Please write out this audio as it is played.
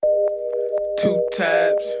2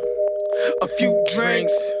 tabs, a few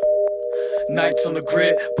drinks, nights on the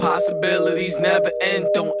grid, possibilities never end.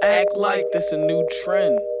 Don't act like this a new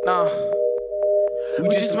trend. Nah, we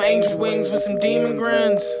just some angel wings with some demon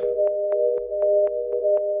grins.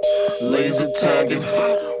 Lazer TaGgin,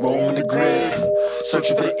 roaming the grid,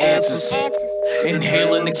 searching for the answers,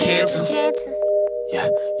 inhaling the cancer. Yeah,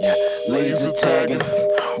 Lazer TaGgin,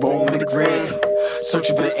 roaming the grid,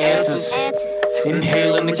 searching for the answers,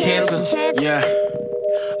 inhaling the cancer. Yeah,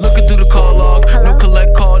 looking through the call log, no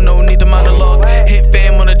collect call, no need a monologue. Hit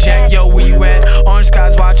fam on the jack, yo, where you at? Orange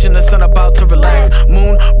skies watching the sun about to relax.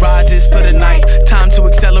 Moon rises for the night, time to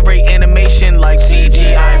accelerate animation like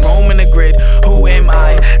CGI. Roaming the grid, who am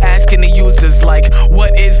I? Asking the users like,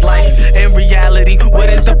 what is life? In reality, what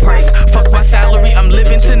is the price? Fuck my salary, I'm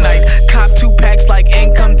living tonight. Cop 2 packs like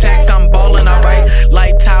income tax, I'm ballin', alright.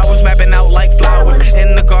 Light towers mapping out like flowers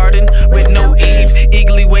in the garden with no Eve,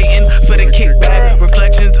 eagerly waiting for the kickback.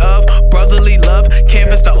 Reflections of brotherly love,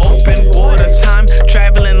 canvas the open waters. Time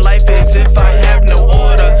traveling life as if I have no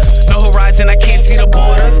order. No horizon, I can't see the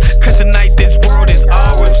borders. Cause tonight this world is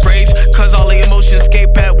ours. Rage, cause all the emotions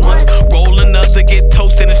escape at once. Roll another, get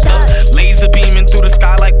toasted and stuff. Laser beaming through the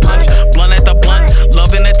sky like punch. Blunt at the blunt,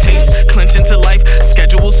 loving the taste. Clinching to life,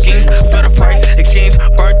 schedule schemes for the price. Exchange,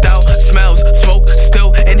 burnt out, smells, smoke,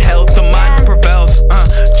 still in hell. The mind prevails,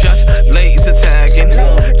 just Lazer TaGgin.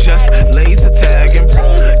 Just Lazer TaGgin.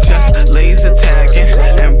 Just Lazer TaGgin.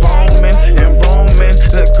 And roaming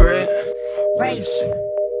the grid. Race,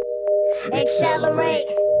 accelerate,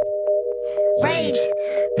 rage,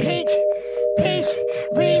 peak, peace,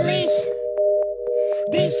 release,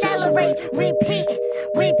 decelerate, repeat,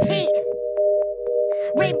 repeat,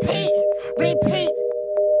 repeat, repeat.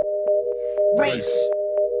 Race,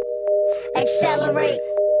 accelerate,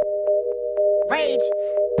 rage,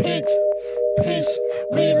 peak, peace,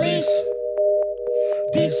 release,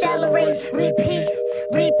 decelerate, repeat,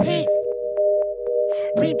 repeat,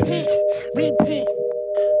 repeat, repeat.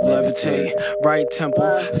 Levitate, right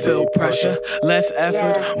temple, feel pressure, less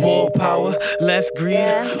effort, more power, less greed,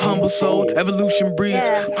 humble soul, evolution breeds,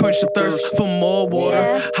 quench the thirst for more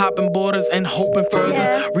water, hopping borders and hoping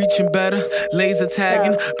further, reaching better, Lazer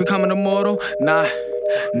TaGgin, becoming immortal, not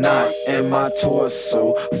in my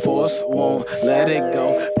torso, force won't let it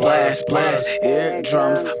go, blast,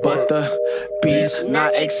 eardrums, but the beast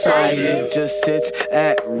not excited, just sits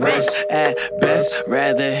at rest, at best,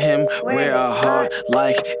 rather him wear a heart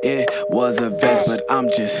like it was a vest, but I'm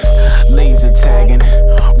just Lazer TaGgin,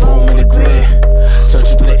 roaming the grid,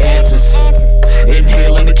 searching for the answers,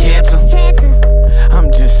 inhaling the cancer.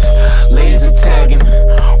 I'm just Lazer TaGgin,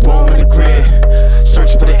 roaming the grid,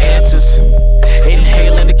 searching for the answers,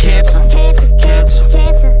 inhaling the cancer.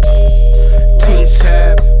 2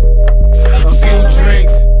 tabs, a few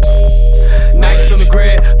drinks, nights on the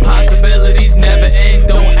grid, possibilities never end.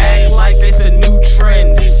 Don't act like it's a new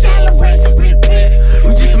trend. We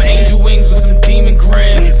just some angel wings with some demon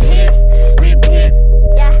grins. 2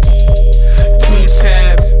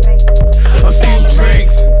 tabs, a few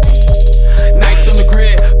drinks, nights on the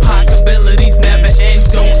grid, possibilities never end.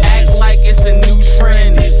 Don't act like it's a new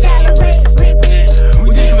trend. We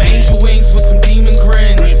just some angel wings with some demon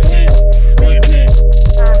grins.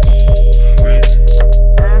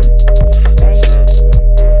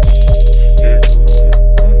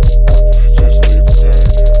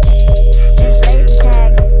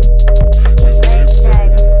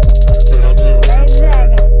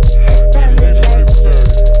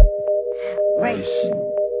 Race,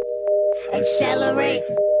 accelerate,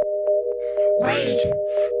 rage,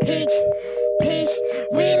 peak, peace,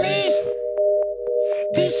 release,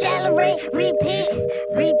 decelerate, repeat,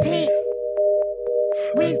 repeat,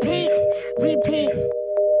 repeat, repeat.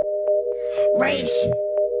 Race,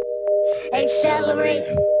 accelerate,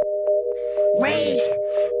 rage,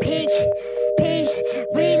 peak, peace,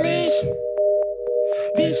 release,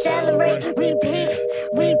 decelerate, repeat,